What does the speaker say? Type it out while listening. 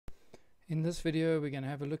In this video, we're going to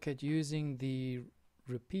have a look at using the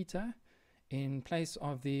repeater in place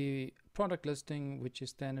of the product listing, which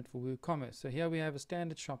is standard for WooCommerce. So here we have a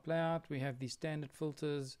standard shop layout. We have the standard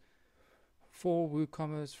filters for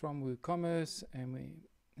WooCommerce from WooCommerce, and we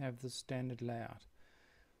have the standard layout.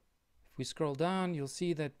 If we scroll down, you'll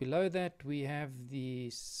see that below that we have the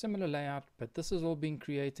similar layout, but this is all being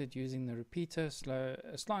created using the repeater,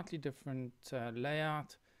 a slightly different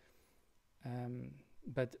layout,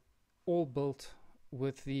 but all built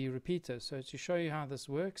with the repeater. So to show you how this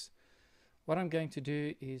works, what I'm going to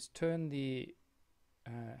do is turn the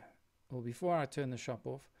before I turn the shop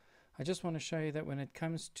off, I just want to show you that when it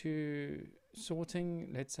comes to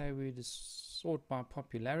sorting, let's say we just sort by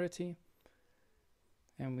popularity,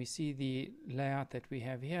 and we see the layout that we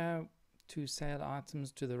have here, 2 sale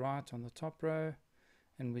items to the right on the top row,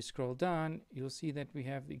 and we scroll down, you'll see that we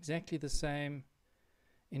have exactly the same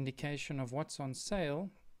indication of what's on sale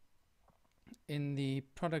in the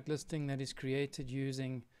product listing that is created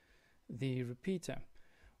using the repeater.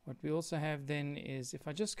 What we also have then is, if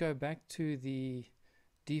I just go back to the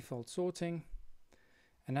default sorting,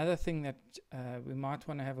 another thing that we might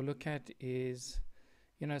want to have a look at is,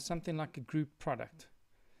 something like a group product.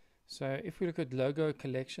 So if we look at logo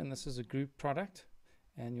collection, this is a group product,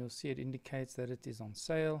 and you'll see it indicates that it is on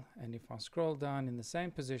sale. And if I scroll down in the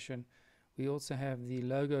same position, we also have the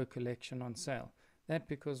logo collection on sale. That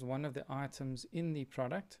because one of the items in the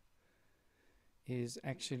product is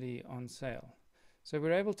actually on sale. So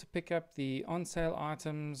we're able to pick up the on sale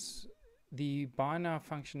items. The buy now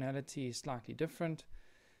functionality is slightly different.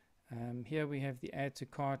 Here we have the add to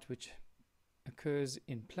cart, which occurs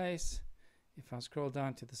in place. If I scroll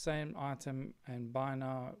down to the same item and buy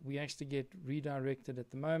now, we actually get redirected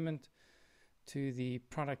at the moment to the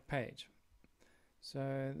product page.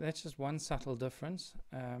 So that's just one subtle difference.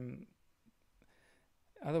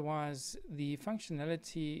 Otherwise, the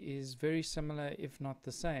functionality is very similar, if not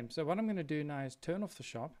the same. So what I'm going to do now is turn off the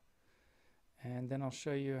shop, and then I'll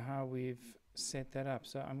show you how we've set that up.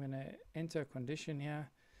 So I'm going to enter a condition here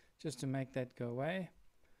just to make that go away.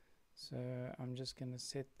 So I'm just going to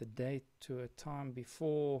set the date to a time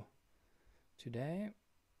before today.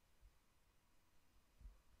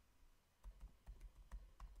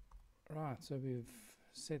 Right, so we've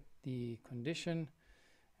set the condition,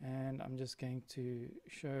 and I'm just going to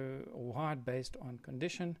show or hide based on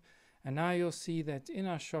condition. And now you'll see that in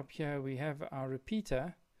our shop here we have our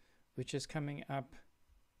repeater, which is coming up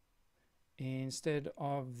instead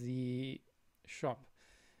of the shop.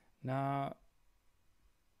 Now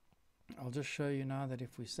I'll just show you now that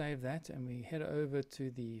if we save that and we head over to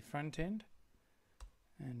the front end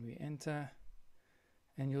and we enter,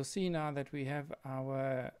 and you'll see now that we have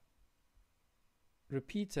our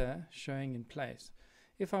repeater showing in place.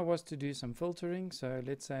 If I was to do some filtering, so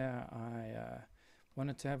let's say I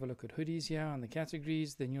wanted to have a look at hoodies here on the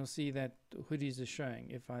categories, then you'll see that hoodies are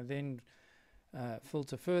showing. If I then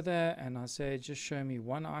filter further and I say just show me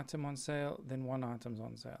one item on sale, then one item's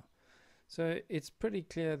on sale. So it's pretty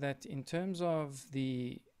clear that in terms of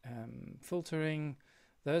the filtering,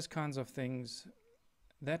 those kinds of things,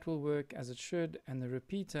 that will work as it should, and the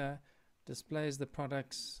repeater displays the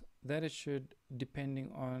products that it should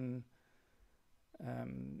depending on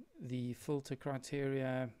the filter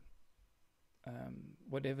criteria,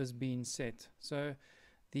 whatever's been set. So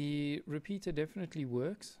the repeater definitely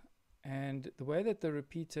works, and the way that the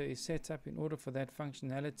repeater is set up in order for that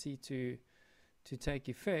functionality to take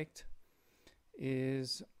effect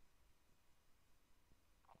is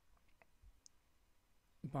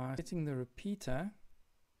by setting the repeater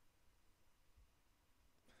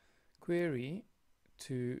query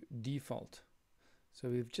to default. So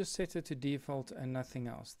we've just set it to default and nothing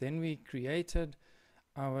else. Then we created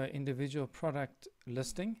our individual product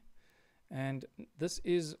listing, and this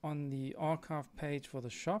is on the archive page for the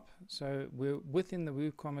shop. So we're within the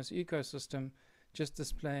WooCommerce ecosystem, just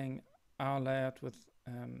displaying our layout with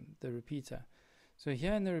the repeater. So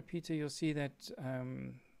here in the repeater you'll see that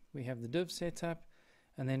we have the div set up,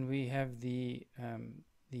 and then we have the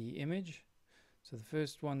image. So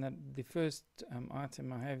the first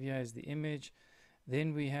item I have here is the image.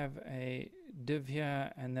 Then we have a div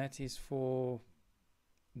here, and that is for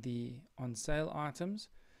the on sale items.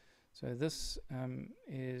 So this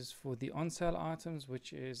is for the on sale items,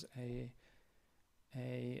 which is a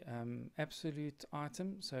absolute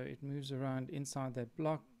item, so it moves around inside that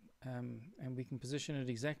block, and we can position it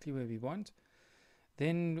exactly where we want.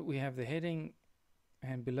 Then we have the heading,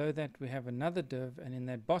 and below that we have another div, and in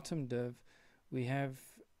that bottom div we have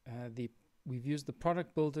we've used the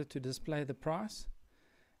product builder to display the price,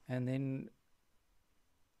 and then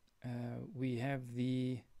we have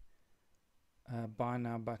the buy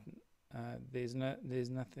now button. There's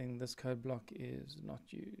nothing, this code block is not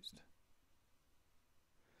used.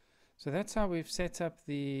 So that's how we've set up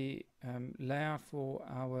the layout for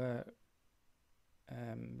our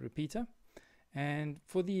repeater. And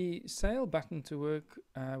for the sale button to work,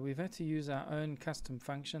 we've had to use our own custom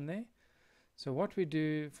function there. So what we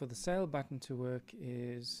do for the sale button to work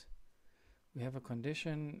is we have a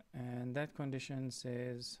condition, and that condition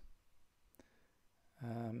says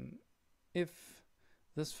if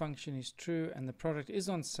this function is true and the product is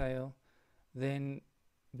on sale, then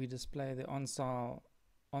we display the on sale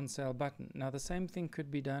button. Now the same thing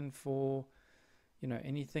could be done for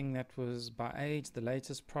anything that was by age, the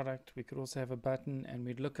latest product. We could also have a button, and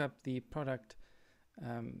we'd look up the product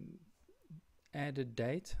added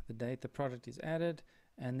date, the date the product is added,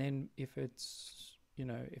 and then if it's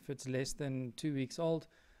less than 2 weeks old,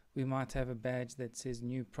 we might have a badge that says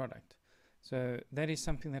new product. So that is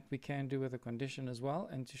something that we can do with a condition as well.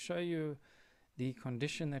 And to show you the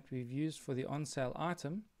condition that we've used for the on sale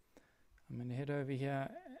item, I'm going to head over here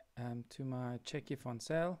to my check if on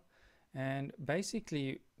sale, and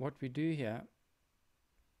basically what we do here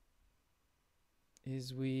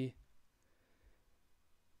is we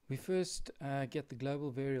first get the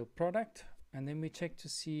global variable product, and then we check to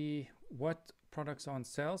see what products are on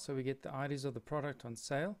sale. So we get the IDs of the product on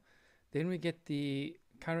sale. Then we get the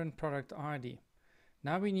current product ID.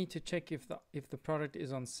 Now we need to check if the product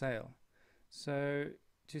is on sale. So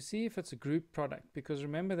to see if it's a group product, because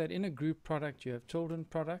remember that in a group product you have children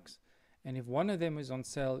products, and if one of them is on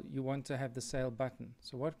sale, you want to have the sale button.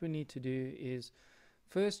 So what we need to do is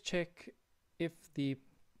first check if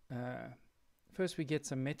first we get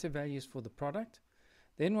some meta values for the product.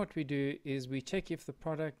 Then what we do is we check if the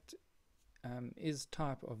product is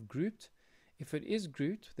type of grouped. If it is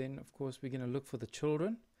grouped, then of course we're going to look for the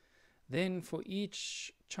children. Then for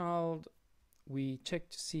each child we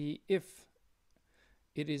check to see if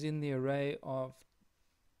it is in the array of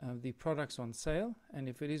the products on sale, and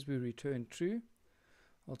if it is, we return true.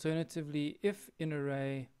 Alternatively, if in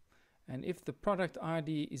array, and if the product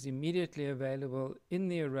ID is immediately available in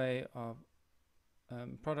the array of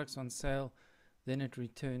products on sale, then it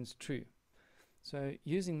returns true. So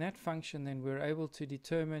using that function, then we're able to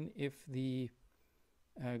determine if the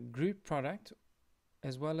group product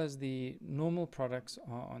as well as the normal products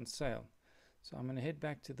are on sale. So I'm going to head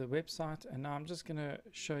back to the website, and now I'm just going to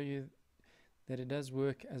show you that it does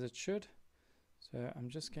work as it should. So I'm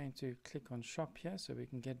just going to click on shop here so we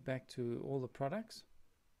can get back to all the products.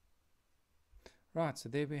 Right, so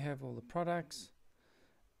there we have all the products,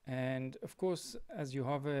 and of course as you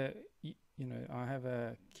hover, I have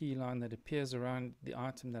a key line that appears around the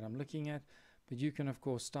item that I'm looking at, but you can of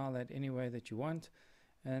course style that any way that you want.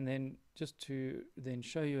 And then just to then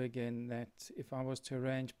show you again that if I was to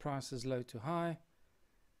arrange prices low to high,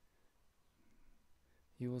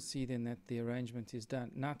 you will see then that the arrangement is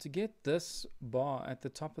done. Now to get this bar at the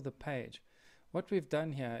top of the page, what we've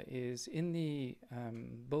done here is in the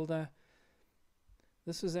builder,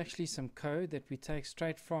 this is actually some code that we take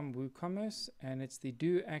straight from WooCommerce, and it's the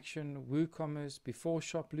do action WooCommerce before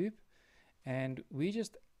shop loop, and we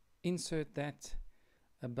just insert that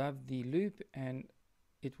above the loop, and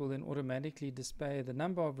it will then automatically display the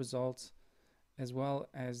number of results as well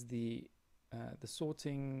as the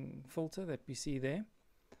sorting filter that we see there.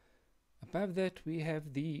 Above that we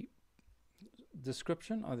have the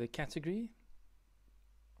description or the category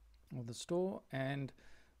or the store, and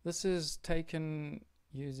this is taken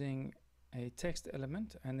using a text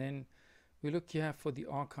element, and then we look here for the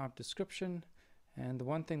archive description. And the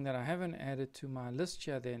one thing that I haven't added to my list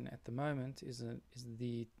here then at the moment is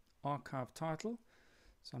the archive title.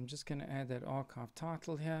 So I'm just going to add that archive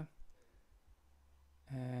title here,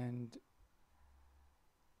 and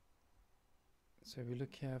so we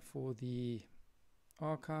look here for the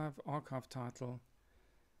archive title,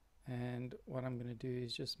 and what I'm going to do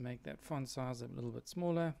is just make that font size a little bit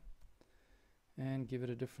smaller and give it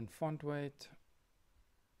a different font weight.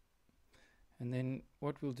 And then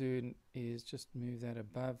what we'll do is just move that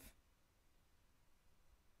above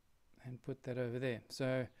and put that over there.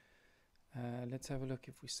 So let's have a look.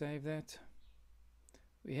 If we save that,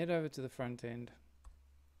 we head over to the front end,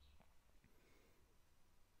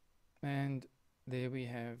 and there we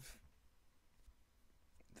have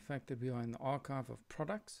the fact that we are in the archive of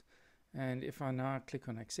products. And if I now click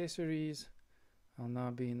on accessories, I'll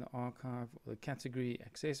now be in the archive or the category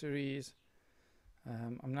accessories.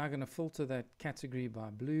 I'm now going to filter that category by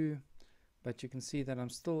blue, but you can see that I'm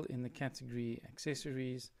still in the category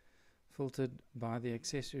accessories, filtered by the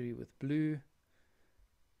accessory with blue.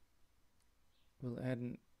 We'll add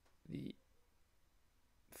in the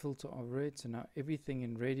filter of red, so now everything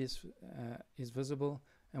in red is visible,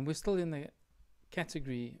 and we're still in the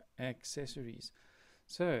category accessories.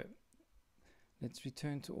 So let's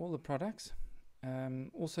return to all the products.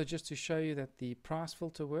 Also, just to show you that the price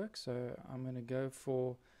filter works, so I'm going to go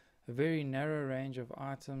for a very narrow range of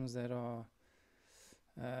items that are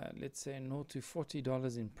let's say $0 to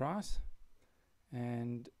 $40 in price,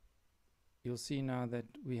 and you'll see now that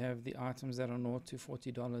we have the items that are $0 to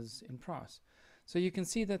 $40 in price. So you can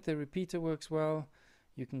see that the repeater works well.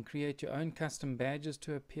 You can create your own custom badges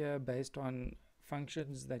to appear based on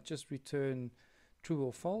functions that just return true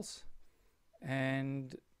or false,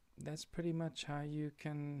 and that's pretty much how you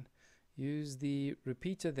can use the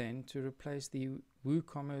repeater then to replace the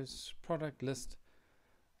WooCommerce Product List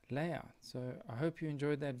layout. So I hope you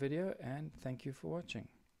enjoyed that video, and thank you for watching.